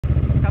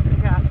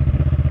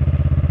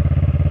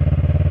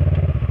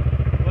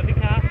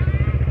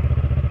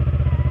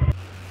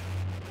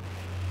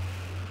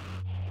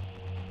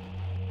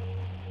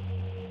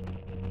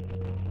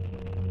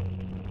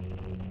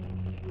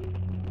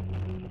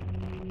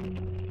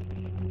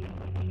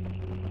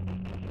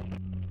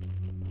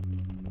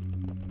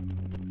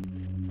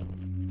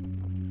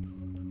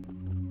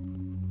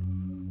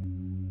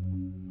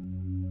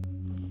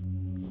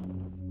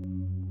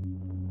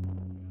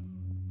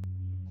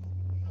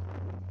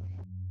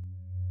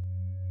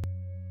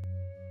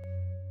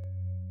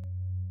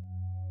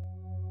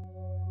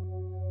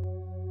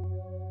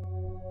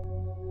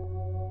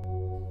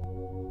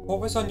What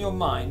was on your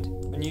mind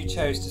when you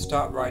chose to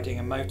start riding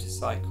a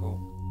motorcycle?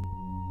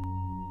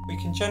 We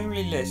can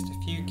generally list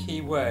a few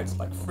key words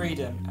like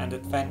freedom and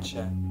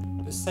adventure,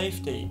 but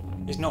safety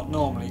is not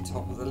normally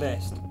top of the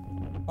list.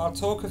 While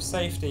talk of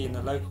safety in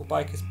the local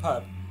bikers'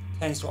 pub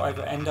tends to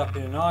either end up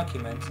in an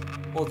argument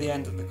or the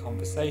end of the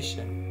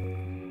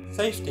conversation,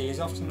 safety is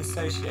often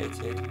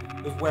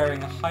associated with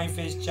wearing a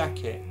high-vis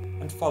jacket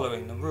and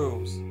following the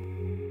rules.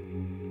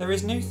 There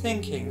is new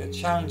thinking that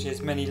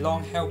challenges many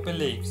long-held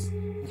beliefs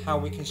in how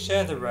we can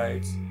share the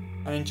roads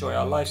and enjoy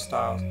our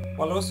lifestyles,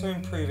 while also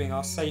improving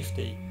our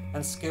safety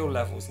and skill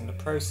levels in the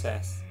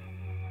process.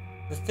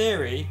 The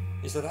theory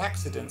is that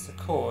accidents are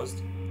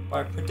caused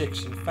by a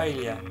prediction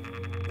failure,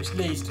 which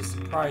leads to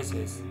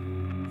surprises.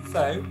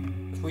 So,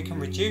 if we can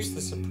reduce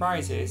the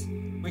surprises,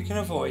 we can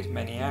avoid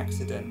many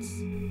accidents.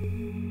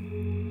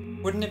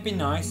 Wouldn't it be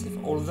nice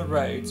if all of the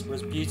roads were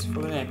as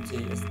beautiful and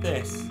empty as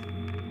this?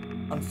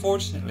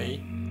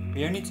 Unfortunately,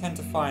 we only tend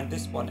to find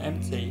this one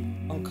empty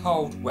on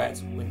cold,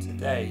 wet winter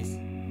days.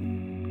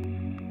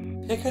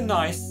 Pick a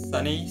nice,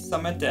 sunny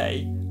summer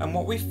day and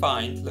what we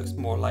find looks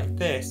more like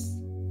this.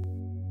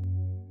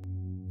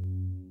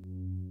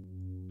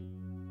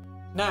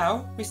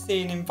 Now we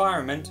see an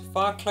environment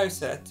far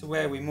closer to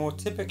where we more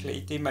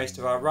typically do most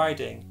of our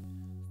riding,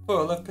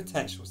 full of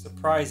potential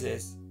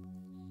surprises.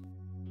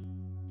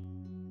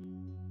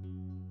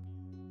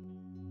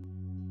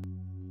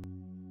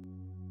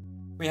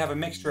 We have a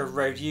mixture of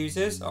road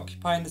users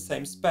occupying the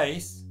same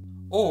space,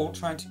 all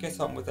trying to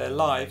get on with their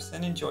lives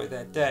and enjoy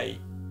their day.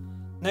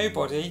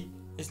 Nobody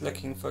is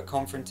looking for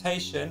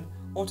confrontation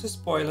or to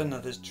spoil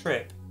another's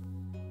trip,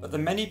 but the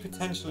many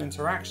potential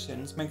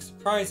interactions make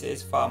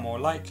surprises far more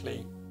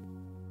likely.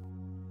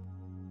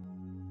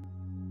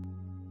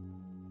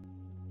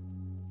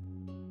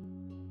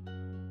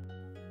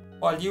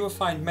 While you will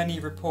find many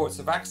reports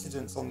of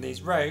accidents on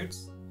these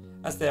roads,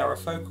 as they are a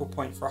focal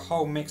point for a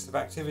whole mix of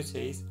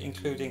activities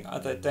including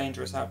other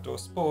dangerous outdoor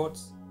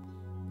sports,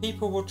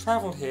 people will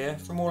travel here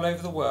from all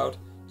over the world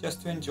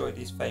just to enjoy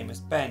these famous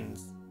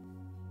bends.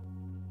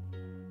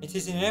 It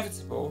is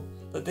inevitable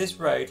that this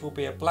road will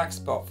be a black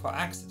spot for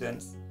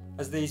accidents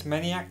as these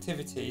many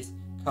activities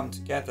come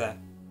together.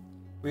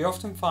 We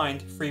often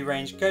find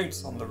free-range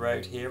goats on the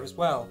road here as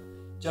well,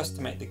 just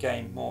to make the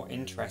game more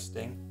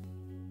interesting.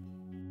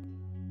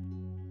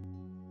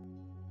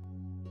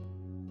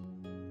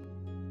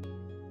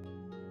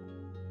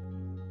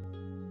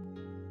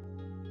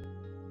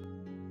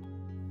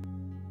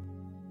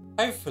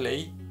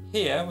 Hopefully,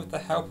 here with the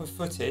help of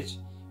footage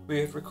we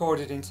have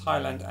recorded in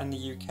Thailand and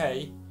the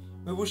UK,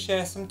 we will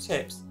share some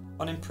tips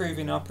on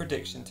improving our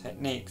prediction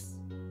techniques.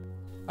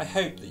 I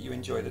hope that you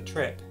enjoy the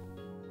trip.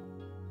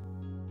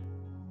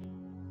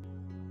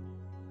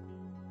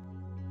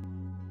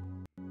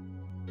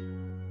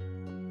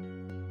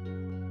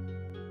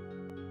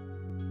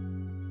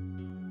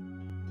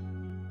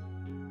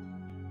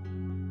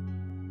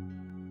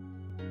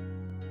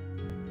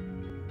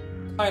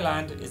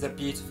 Thailand is a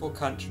beautiful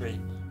country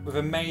with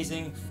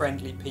amazing,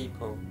 friendly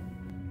people.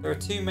 There are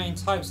two main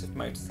types of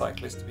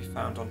motorcyclists to be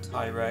found on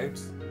Thai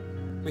roads.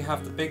 We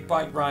have the big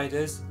bike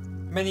riders,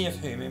 many of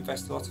whom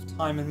invest a lot of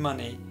time and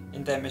money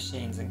in their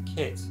machines and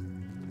kit.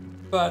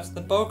 But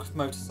the bulk of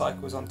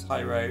motorcycles on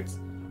Thai roads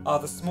are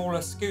the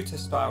smaller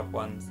scooter-styled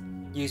ones,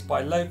 used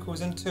by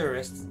locals and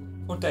tourists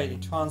for daily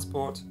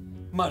transport,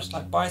 much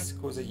like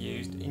bicycles are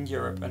used in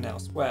Europe and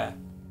elsewhere.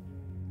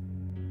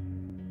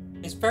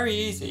 It's very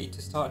easy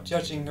to start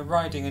judging the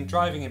riding and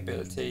driving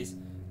abilities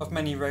of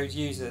many road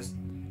users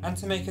and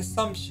to make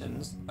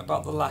assumptions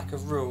about the lack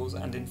of rules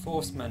and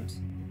enforcement.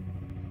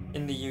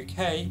 In the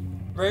UK,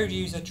 road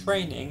user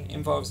training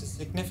involves a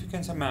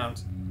significant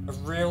amount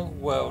of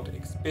real-world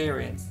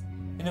experience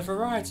in a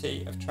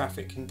variety of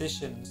traffic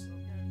conditions,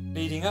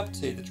 leading up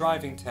to the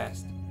driving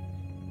test.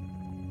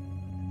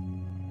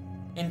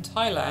 In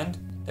Thailand,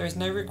 there is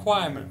no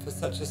requirement for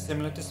such a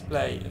similar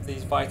display of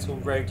these vital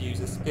road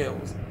user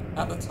skills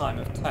at the time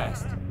of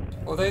test.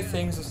 Although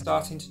things are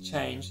starting to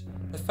change,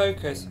 the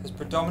focus has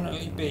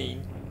predominantly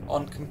been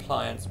on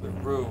compliance with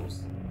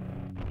rules.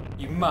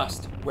 You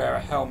must wear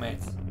a helmet.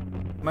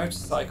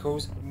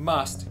 Motorcycles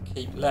must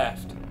keep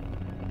left.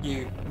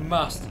 You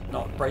must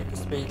not break the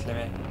speed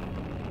limit.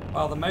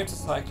 While the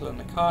motorcycle and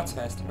the car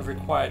test have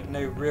required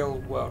no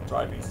real-world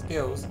driving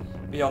skills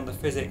beyond the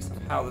physics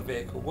of how the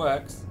vehicle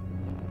works,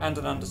 and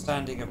an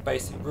understanding of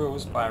basic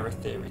rules via a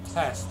theory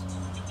test,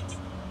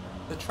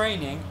 the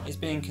training is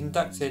being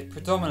conducted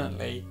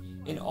predominantly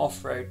in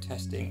off-road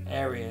testing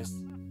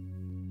areas.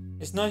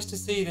 It's nice to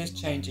see this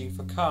changing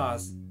for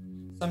cars.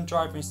 Some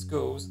driving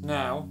schools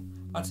now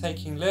are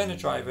taking learner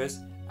drivers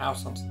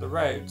out onto the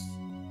roads,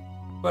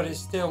 but it's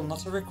still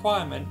not a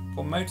requirement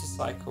for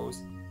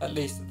motorcycles, at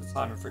least at the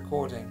time of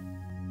recording.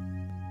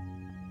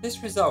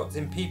 This results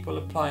in people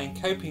applying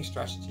coping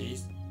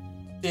strategies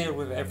to deal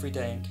with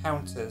everyday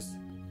encounters.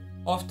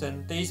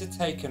 Often these are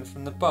taken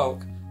from the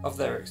bulk of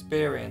their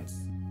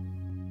experience,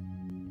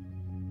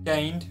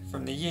 gained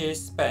from the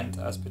years spent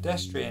as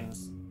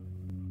pedestrians.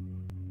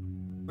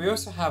 We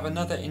also have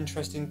another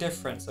interesting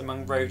difference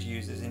among road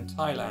users in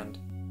Thailand.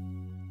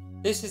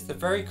 This is the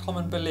very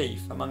common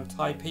belief among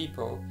Thai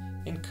people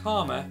in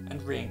karma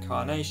and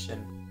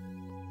reincarnation.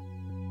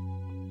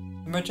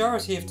 The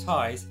majority of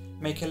Thais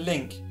make a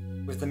link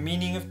with the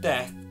meaning of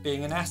death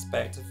being an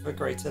aspect of a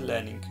greater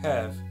learning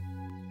curve.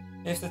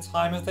 If the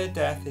time of their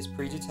death is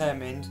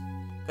predetermined,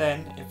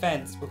 then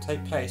events will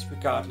take place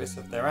regardless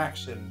of their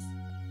actions.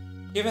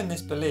 Given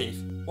this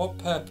belief, what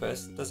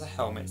purpose does a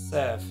helmet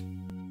serve?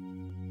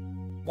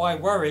 Why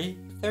worry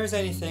if there is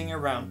anything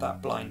around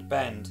that blind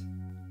bend?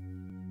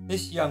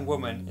 This young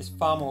woman is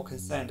far more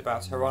concerned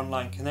about her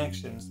online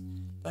connections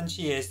than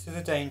she is to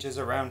the dangers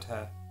around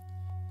her,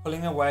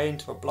 pulling away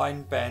into a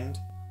blind bend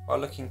while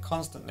looking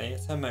constantly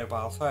at her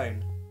mobile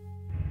phone.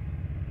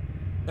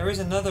 There is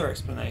another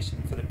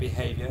explanation for the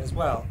behaviour as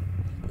well.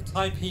 The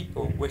Thai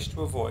people wish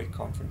to avoid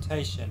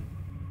confrontation.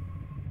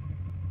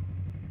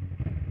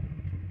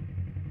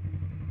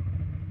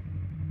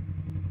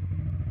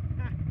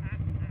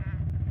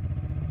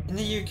 In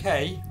the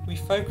UK, we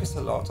focus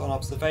a lot on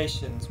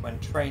observations when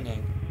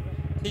training,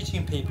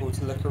 teaching people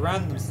to look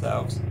around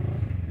themselves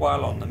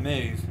while on the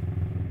move.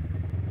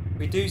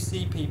 We do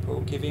see people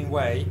giving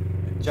way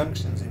at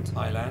junctions in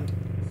Thailand,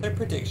 so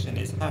prediction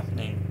is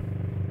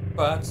happening.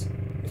 But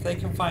if they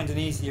can find an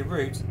easier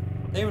route,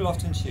 they will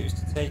often choose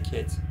to take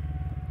it.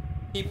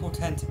 People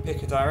tend to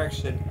pick a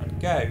direction and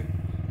go,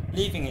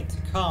 leaving it to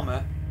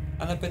karma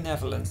and the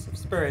benevolence of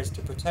spirits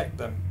to protect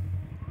them.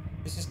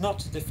 This is not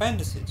to defend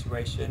a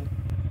situation,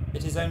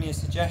 it is only a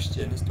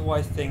suggestion as to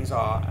why things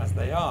are as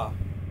they are.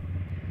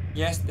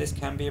 Yes, this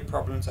can be a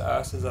problem to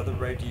us as other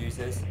road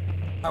users.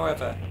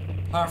 However,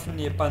 apart from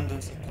the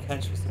abundance of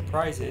potential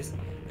surprises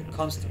that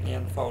constantly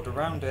unfold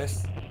around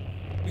us,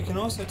 we can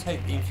also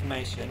take the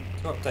information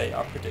to update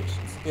our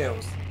prediction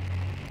skills.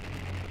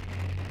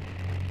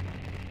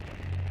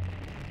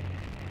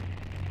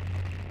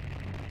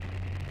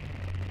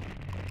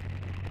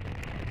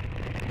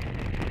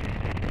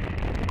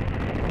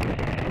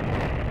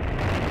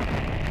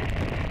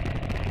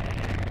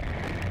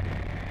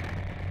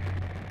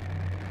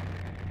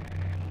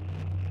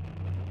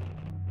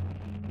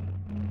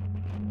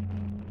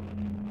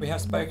 We have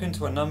spoken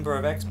to a number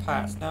of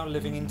expats now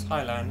living in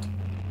Thailand.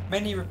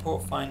 Many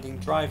report finding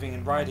driving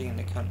and riding in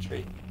the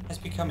country has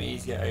become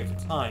easier over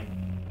time.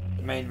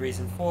 The main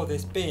reason for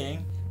this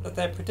being that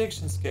their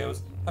prediction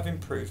skills have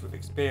improved with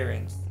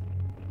experience.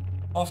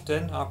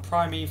 Often our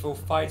primeval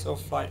fight or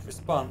flight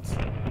response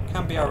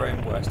can be our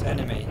own worst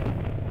enemy.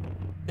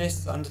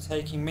 This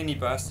undertaking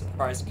minibus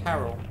surprised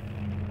Carol.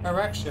 Her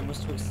action was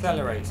to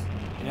accelerate,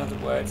 in other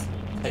words,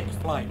 take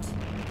flight.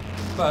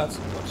 But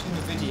watching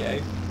the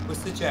video would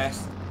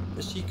suggest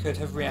that she could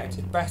have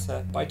reacted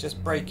better by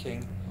just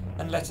braking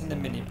and letting the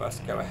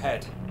minibus go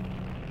ahead.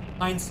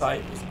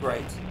 Hindsight is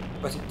great,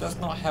 but it does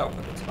not help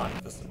at the time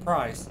of the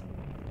surprise.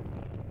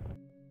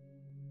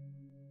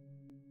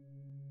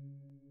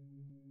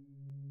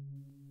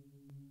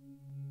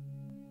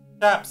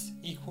 Chaps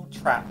equal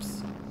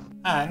traps,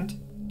 and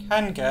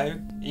can go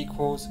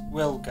equals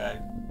will go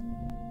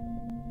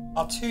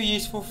are two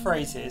useful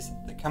phrases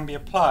that can be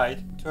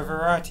applied to a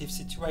variety of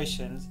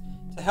situations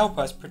to help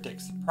us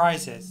predict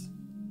surprises.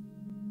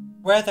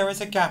 Where there is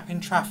a gap in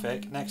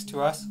traffic next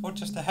to us or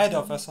just ahead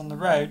of us on the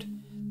road,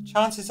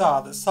 chances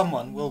are that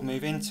someone will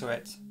move into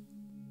it.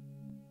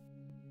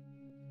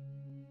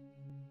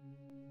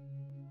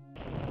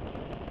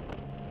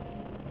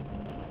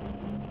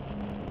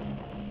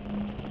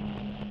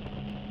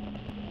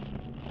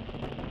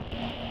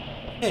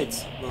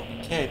 Kids will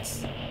be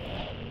kids.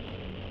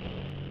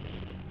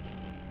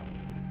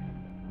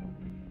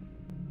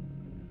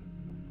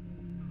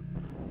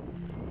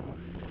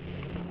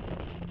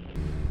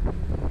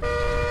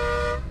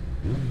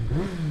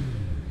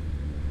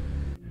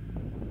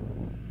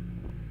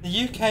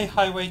 The UK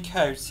Highway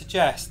Code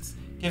suggests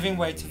giving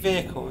way to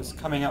vehicles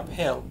coming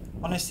uphill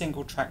on a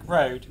single track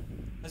road,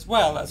 as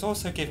well as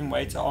also giving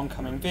way to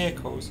oncoming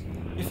vehicles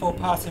before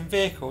passing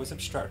vehicles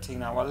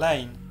obstructing our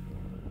lane.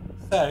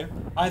 So,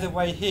 either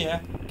way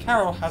here,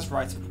 Carol has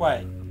right of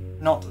way,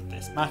 not that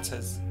this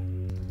matters.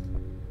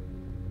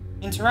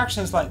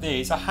 Interactions like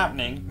these are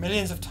happening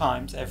millions of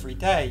times every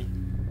day.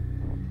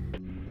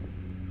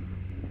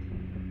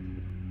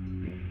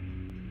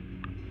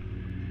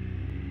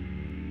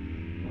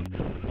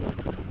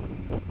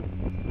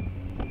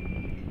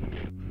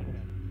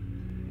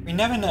 We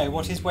never know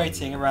what is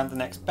waiting around the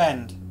next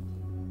bend.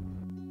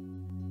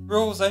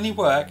 Rules only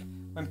work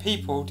when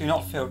people do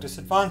not feel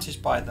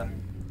disadvantaged by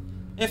them.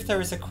 If there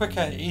is a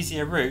quicker,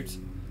 easier route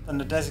than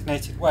the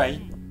designated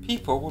way,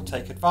 people will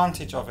take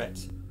advantage of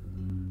it,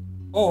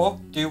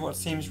 or do what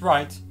seems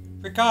right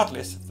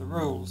regardless of the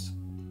rules.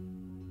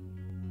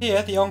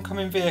 Here the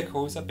oncoming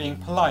vehicles are being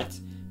polite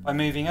by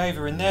moving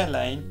over in their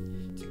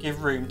lane to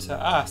give room to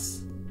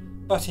us,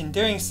 but in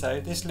doing so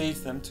this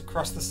leads them to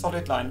cross the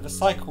solid line of a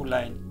cycle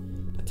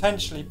lane,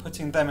 potentially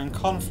putting them in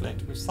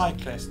conflict with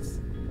cyclists.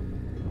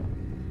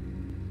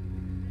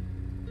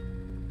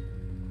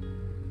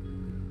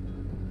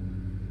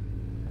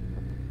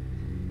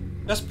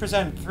 Just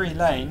present 3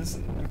 lanes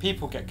and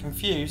people get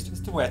confused as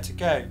to where to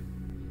go,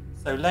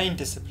 so lane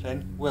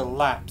discipline will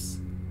lapse.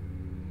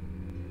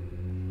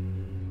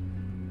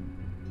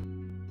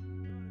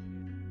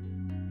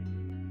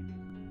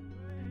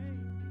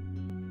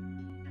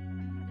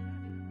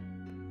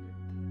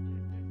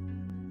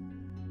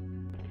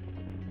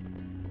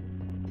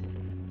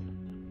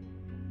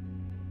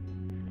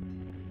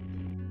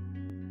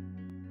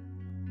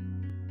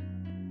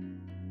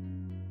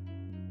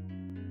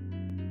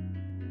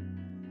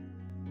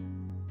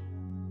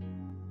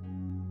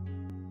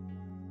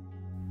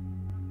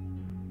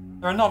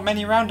 There are not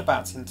many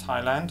roundabouts in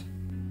Thailand.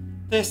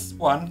 This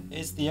one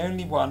is the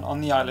only one on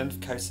the island of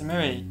Koh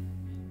Samui.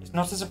 It's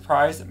not a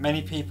surprise that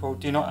many people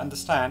do not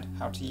understand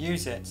how to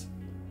use it.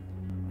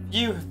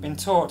 Few have been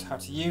taught how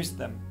to use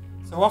them,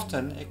 so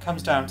often it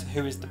comes down to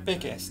who is the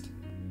biggest.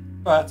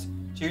 But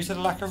due to the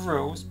lack of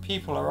rules,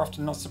 people are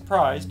often not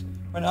surprised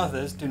when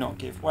others do not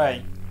give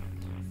way.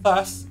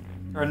 Thus,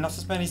 there are not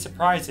as many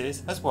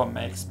surprises as one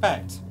may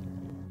expect.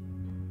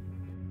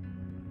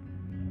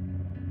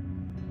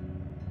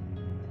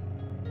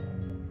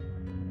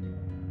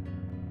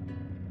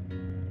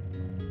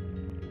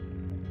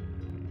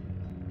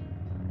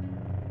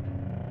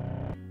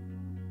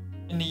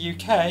 In the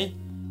UK,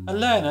 a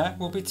learner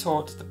will be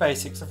taught the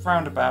basics of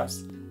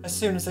roundabouts as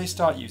soon as they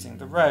start using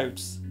the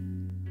roads.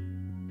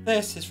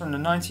 This is from the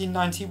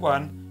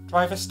 1991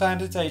 Driver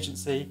Standards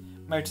Agency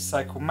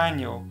Motorcycle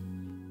Manual,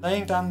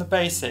 laying down the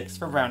basics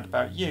for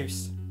roundabout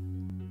use.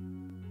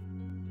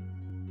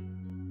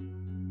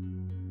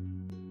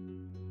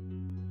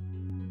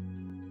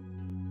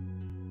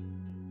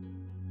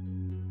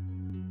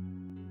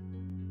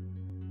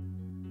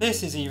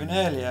 This is even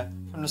earlier,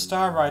 from the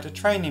Star Rider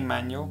Training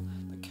Manual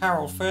that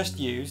Carroll first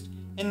used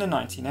in the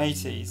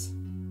 1980s.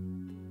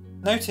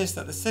 Notice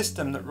that the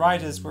system that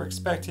riders were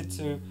expected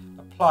to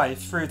apply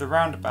through the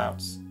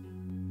roundabouts.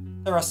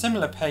 There are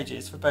similar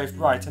pages for both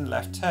right and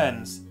left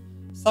turns.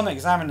 Some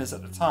examiners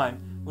at the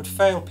time would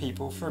fail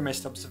people for a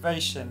missed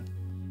observation,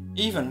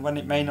 even when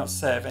it may not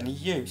serve any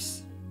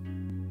use.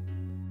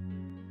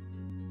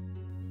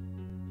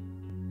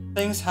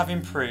 Things have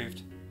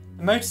improved.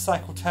 The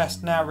motorcycle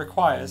test now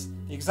requires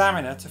the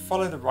examiner to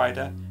follow the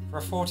rider for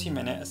a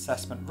 40-minute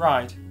assessment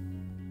ride.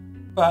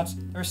 But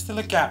there is still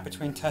a gap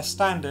between test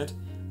standard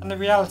and the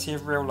reality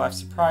of real-life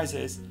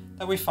surprises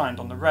that we find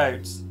on the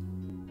roads.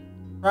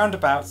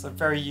 Roundabouts are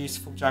very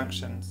useful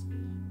junctions.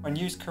 When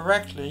used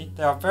correctly,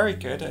 they are very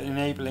good at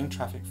enabling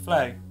traffic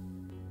flow.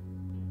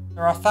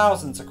 There are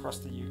thousands across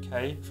the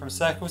UK, from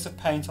circles of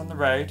paint on the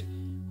road,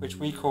 which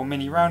we call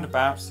mini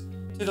roundabouts,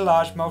 to the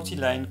large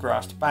multi-lane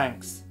grassed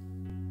banks.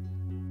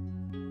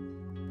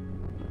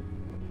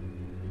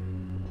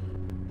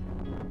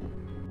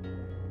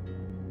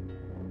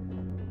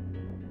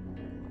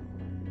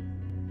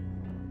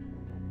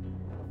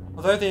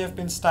 Although they have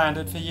been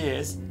standard for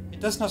years, it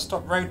does not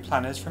stop road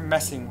planners from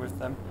messing with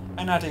them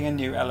and adding a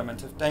new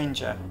element of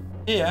danger.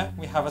 Here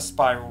we have a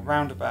spiral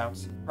roundabout.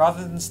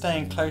 Rather than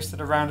staying close to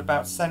the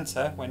roundabout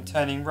centre when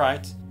turning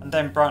right and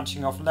then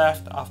branching off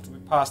left after we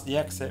pass the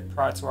exit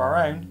prior to our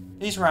own,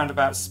 these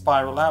roundabouts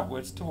spiral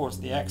outwards towards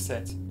the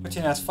exit,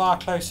 putting us far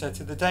closer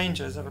to the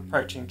dangers of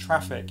approaching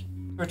traffic.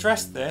 To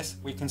address this,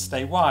 we can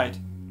stay wide.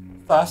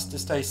 Thus, to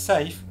stay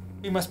safe,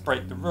 we must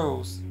break the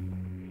rules.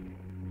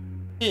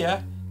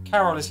 Here,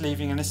 Carol is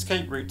leaving an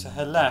escape route to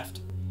her left,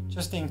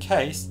 just in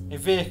case a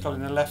vehicle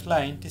in the left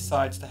lane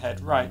decides to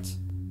head right.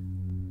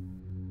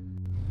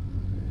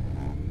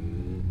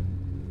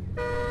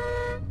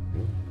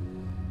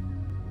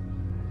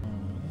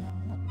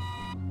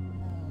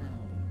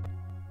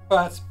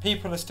 But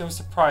people are still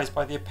surprised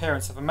by the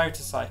appearance of a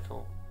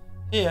motorcycle.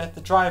 Here, the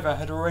driver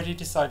had already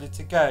decided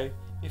to go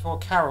before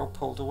Carol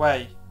pulled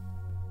away.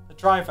 The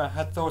driver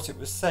had thought it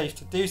was safe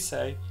to do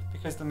so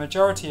because the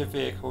majority of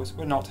vehicles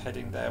were not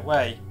heading their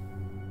way.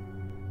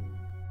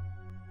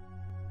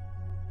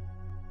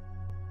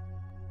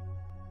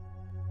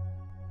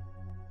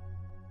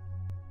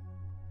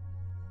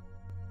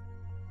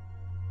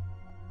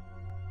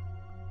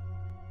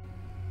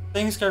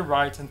 Things go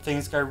right and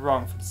things go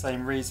wrong for the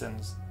same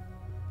reasons.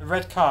 The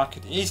red car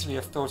could easily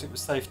have thought it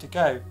was safe to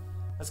go,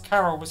 as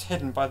Carol was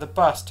hidden by the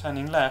bus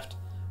turning left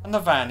and the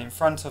van in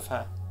front of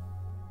her.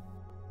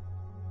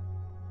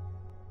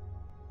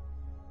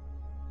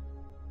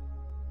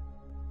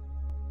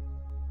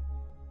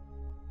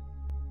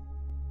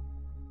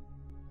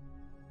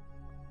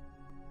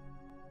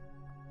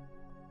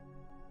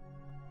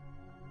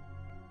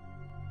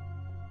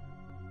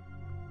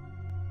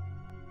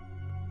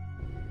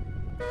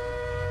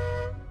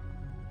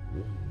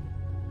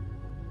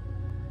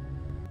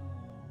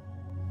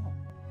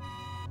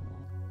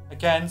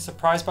 Again,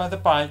 surprised by the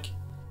bike,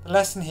 the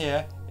lesson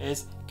here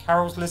is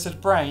Carol's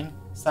lizard brain,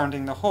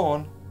 sounding the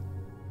horn,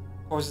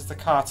 causes the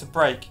car to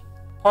brake,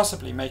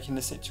 possibly making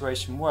the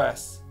situation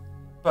worse.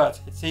 But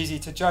it's easy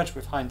to judge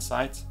with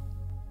hindsight.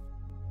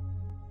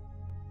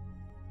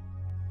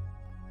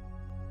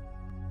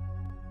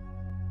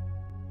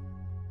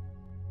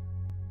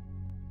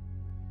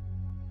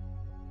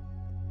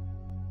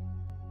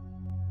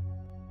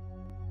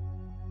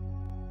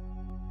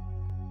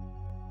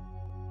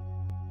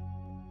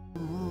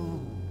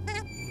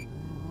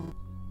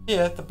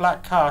 Here, the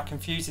black car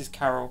confuses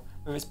Carol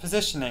with its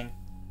positioning.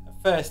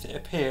 At first it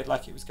appeared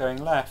like it was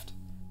going left,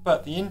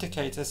 but the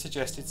indicator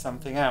suggested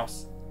something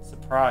else.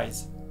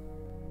 Surprise.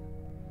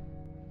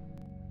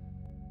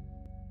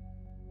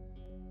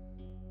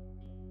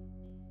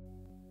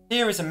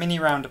 Here is a mini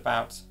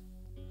roundabout.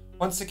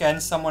 Once again,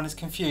 someone is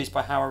confused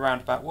by how a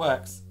roundabout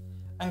works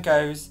and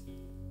goes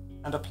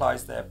and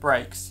applies their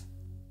brakes.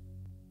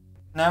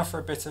 Now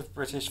for a bit of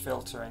British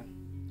filtering.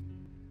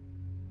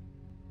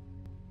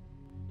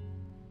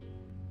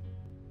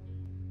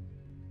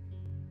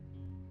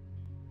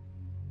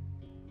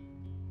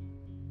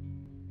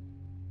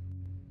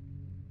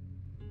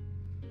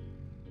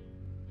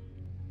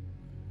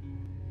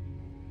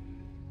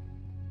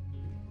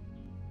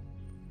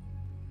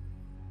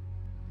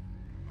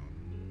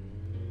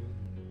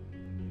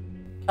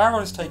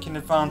 Carol is taking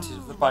advantage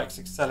of the bike's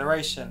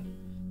acceleration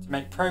to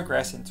make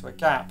progress into a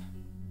gap,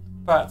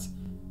 but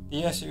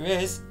the issue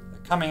is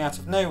that coming out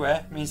of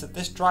nowhere means that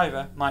this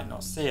driver might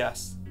not see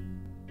us.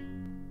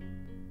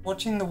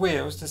 Watching the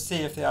wheels to see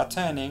if they are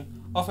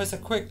turning offers a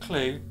quick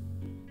clue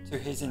to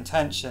his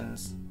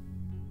intentions,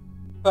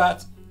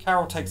 but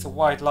Carol takes a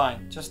wide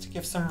line just to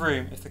give some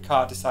room if the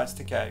car decides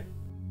to go.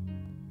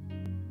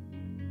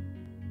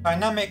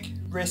 Dynamic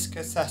risk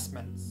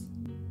assessments.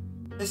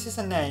 This is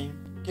a name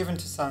given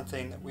to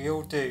something that we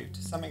all do to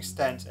some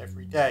extent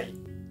every day,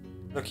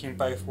 looking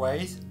both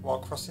ways while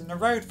crossing the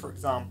road, for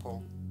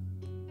example.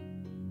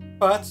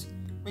 But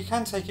we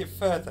can take it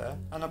further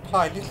and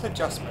apply little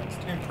adjustments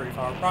to improve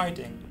our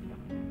riding.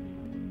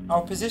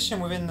 Our position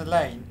within the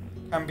lane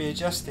can be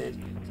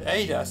adjusted to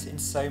aid us in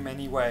so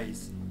many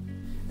ways.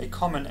 A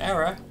common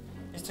error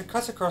is to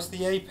cut across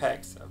the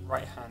apex of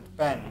right-hand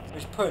bend,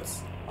 which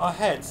puts our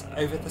heads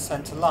over the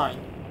centre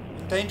line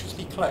and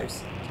dangerously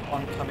close to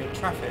oncoming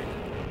traffic,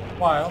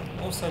 while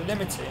also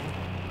limiting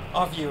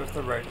our view of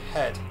the road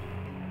ahead.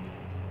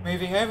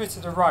 Moving over to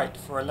the right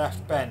for a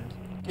left bend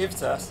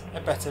gives us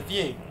a better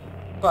view,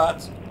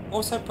 but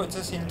also puts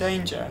us in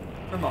danger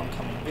from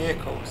oncoming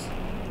vehicles.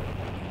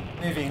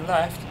 Moving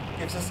left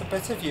gives us a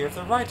better view of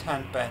the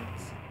right-hand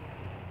bends,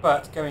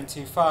 but going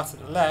too far to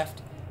the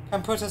left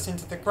can put us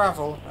into the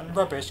gravel and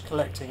rubbish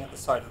collecting at the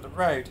side of the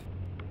road.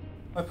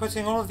 By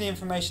putting all of the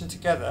information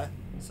together,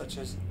 such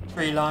as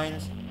tree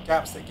lines,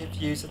 gaps that give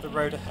views of the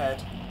road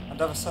ahead,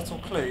 and other subtle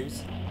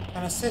clues,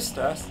 can assist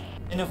us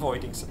in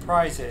avoiding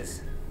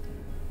surprises.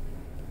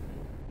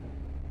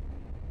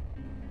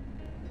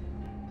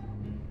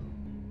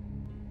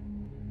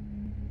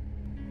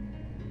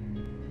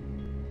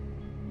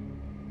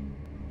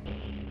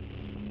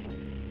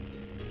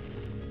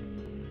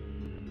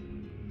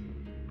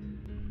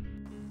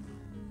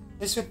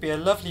 This would be a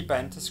lovely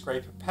bend to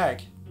scrape a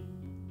peg,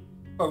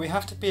 but we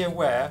have to be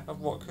aware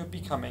of what could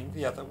be coming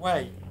the other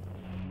way.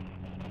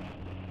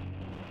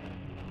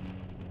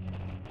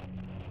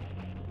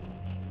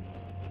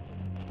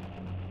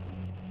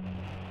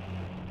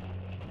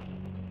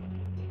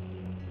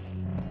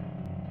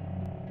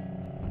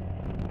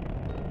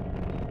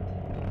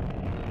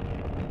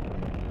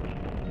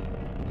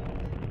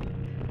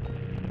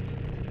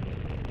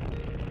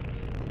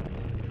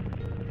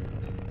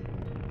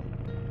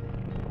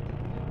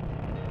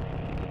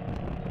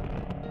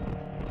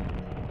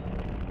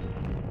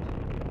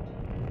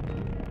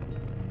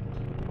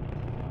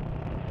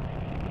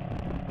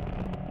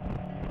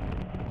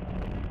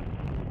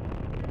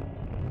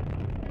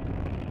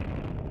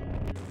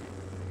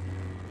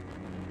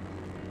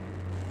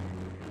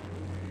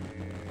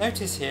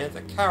 Notice here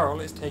that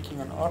Carol is taking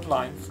an odd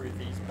line through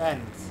these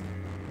bends.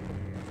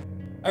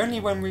 Only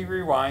when we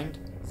rewind,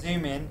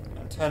 zoom in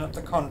and turn up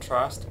the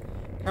contrast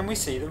can we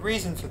see the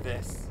reason for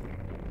this.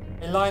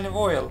 A line of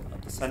oil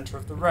at the centre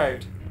of the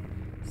road,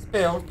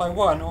 spilled by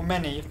one or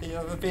many of the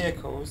other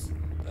vehicles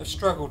that have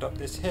struggled up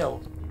this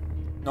hill.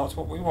 Not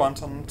what we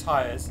want on the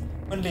tyres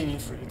when leaning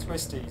through the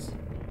twisties.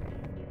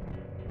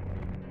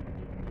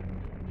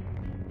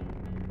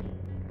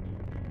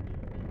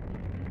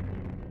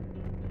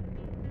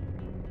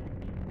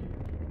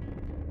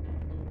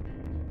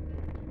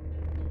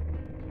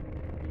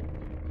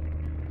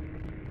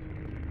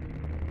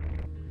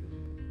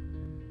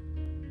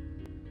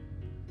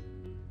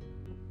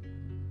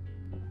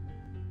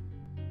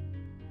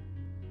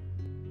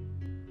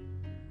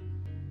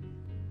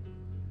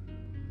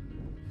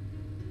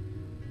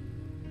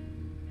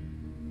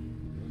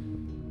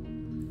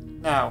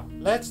 Now,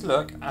 let's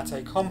look at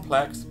a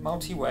complex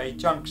multi-way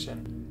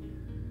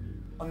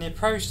junction. On the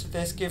approach to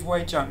this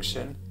giveaway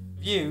junction,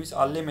 views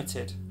are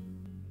limited.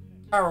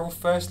 Carol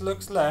first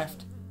looks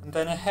left and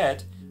then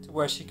ahead to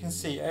where she can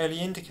see early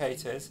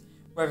indicators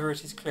whether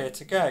it is clear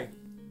to go.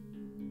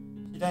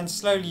 She then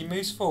slowly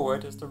moves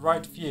forward as the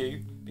right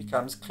view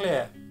becomes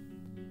clear.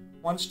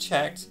 Once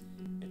checked,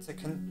 it's a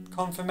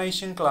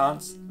confirmation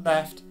glance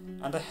left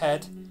and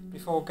ahead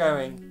before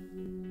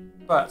going,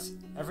 but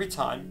every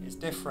time is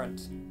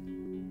different.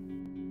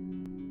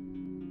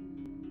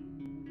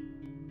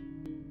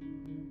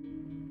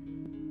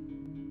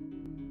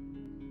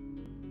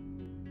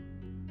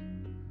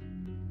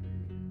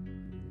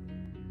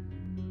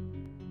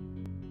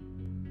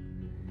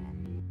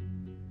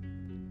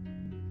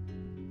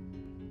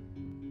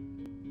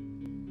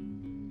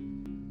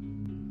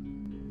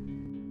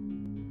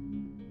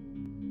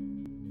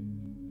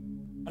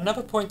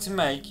 Another point to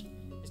make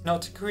is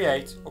not to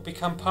create or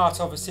become part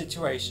of a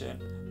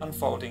situation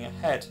unfolding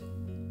ahead.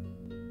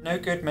 No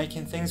good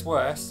making things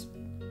worse.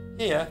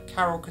 Here,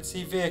 Carol could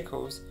see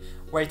vehicles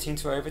waiting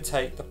to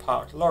overtake the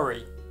parked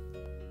lorry.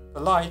 The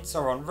lights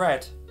are on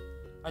red.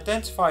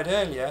 Identified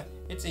earlier,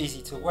 it's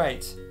easy to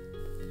wait.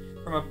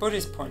 From a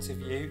Buddhist point of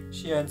view,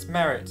 she earns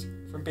merit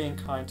from being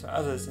kind to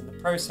others in the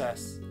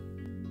process.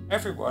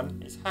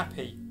 Everyone is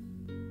happy.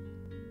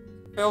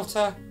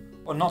 Filter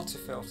or not to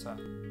filter?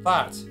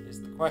 That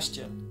is the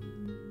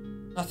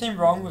question. Nothing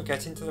wrong with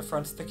getting to the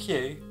front of the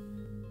queue,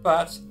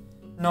 but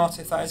not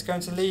if that is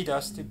going to lead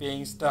us to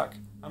being stuck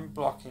and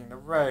blocking the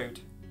road.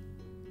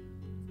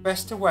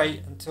 Best to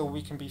wait until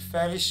we can be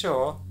fairly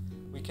sure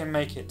we can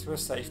make it to a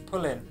safe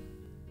pull-in.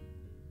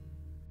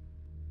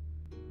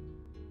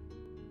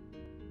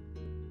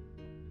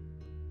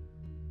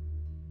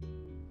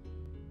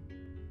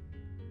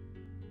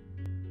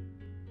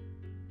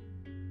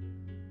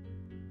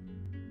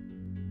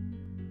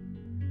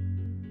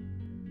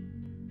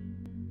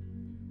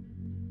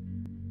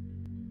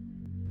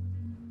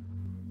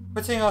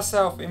 Putting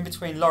ourselves in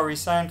between lorry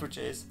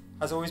sandwiches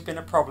has always been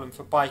a problem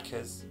for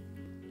bikers.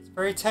 It's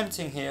very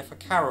tempting here for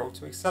Carol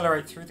to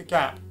accelerate through the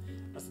gap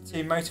as the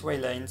two motorway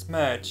lanes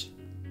merge.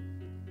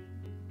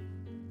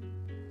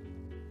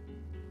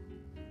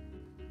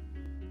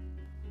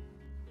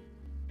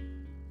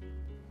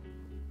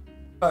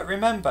 But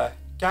remember,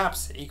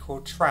 gaps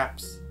equal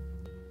traps.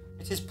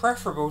 It is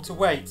preferable to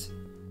wait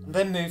and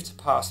then move to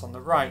pass on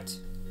the right.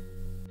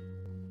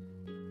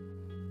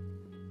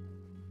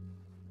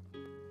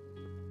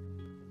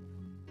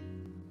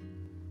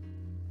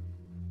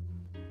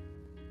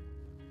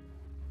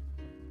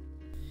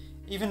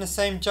 Even the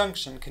same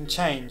junction can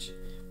change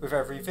with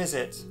every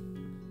visit,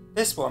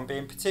 this one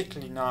being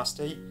particularly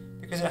nasty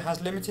because it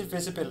has limited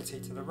visibility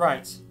to the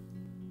right.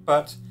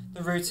 But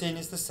the routine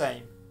is the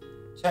same.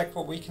 Check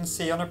what we can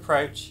see on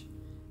approach,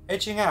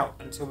 edging out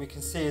until we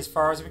can see as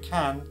far as we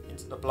can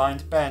into the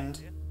blind bend,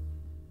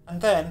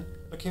 and then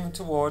looking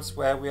towards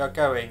where we are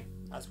going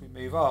as we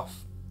move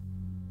off.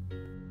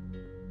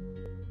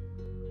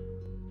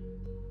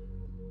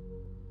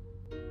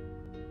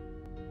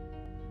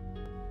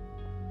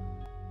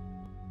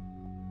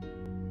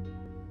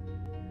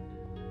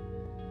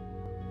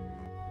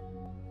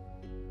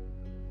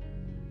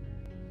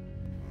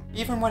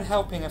 Even when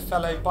helping a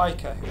fellow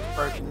biker who is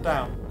broken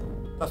down,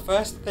 the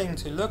first thing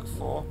to look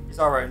for is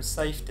our own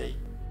safety.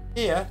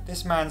 Here,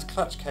 this man's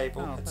clutch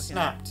cable had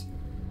snapped.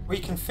 We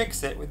can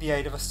fix it with the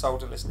aid of a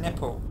solderless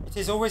nipple. It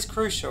is always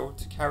crucial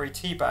to carry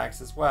tea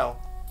bags as well.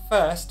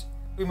 First,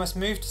 we must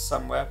move to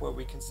somewhere where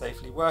we can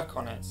safely work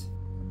on it.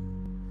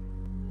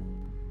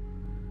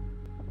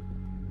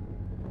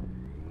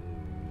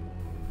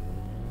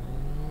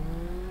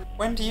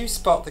 When do you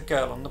spot the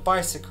girl on the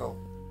bicycle?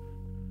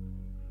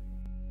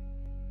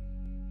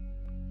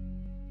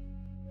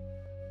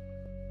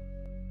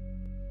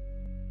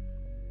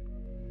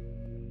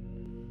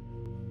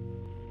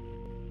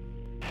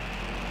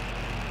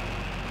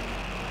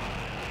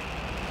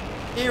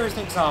 Here is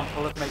an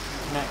example of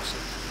making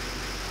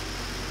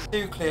connections.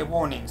 Two clear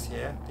warnings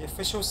here, the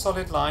official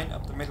solid line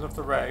up the middle of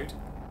the road,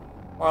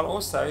 while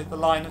also the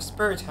line of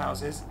spirit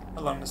houses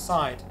along the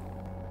side.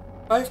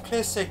 Both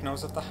clear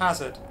signals of the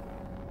hazard.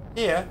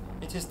 Here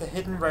it is the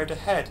hidden road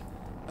ahead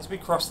as we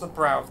cross the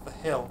brow of the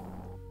hill.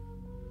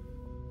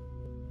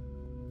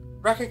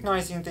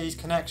 Recognising these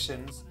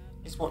connections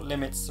is what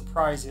limits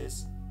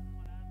surprises.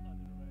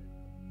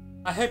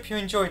 I hope you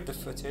enjoyed the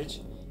footage.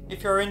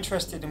 If you are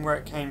interested in where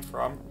it came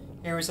from,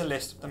 here is a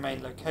list of the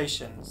main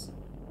locations.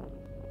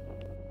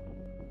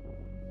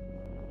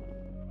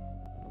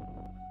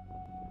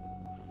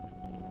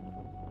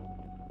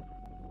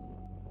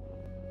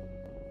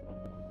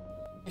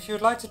 If you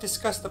would like to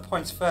discuss the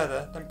points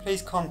further, then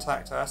please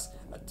contact us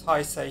at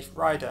Thai Safe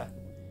Rider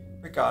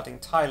regarding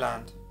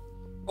Thailand,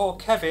 or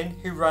Kevin,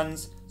 who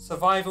runs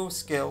Survival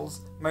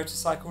Skills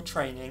Motorcycle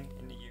Training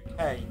in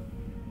the UK.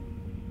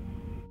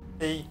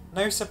 The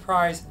No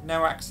Surprise,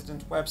 No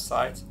Accident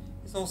website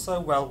is also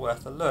well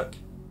worth a look.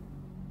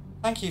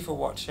 Thank you for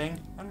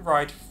watching and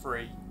ride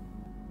free.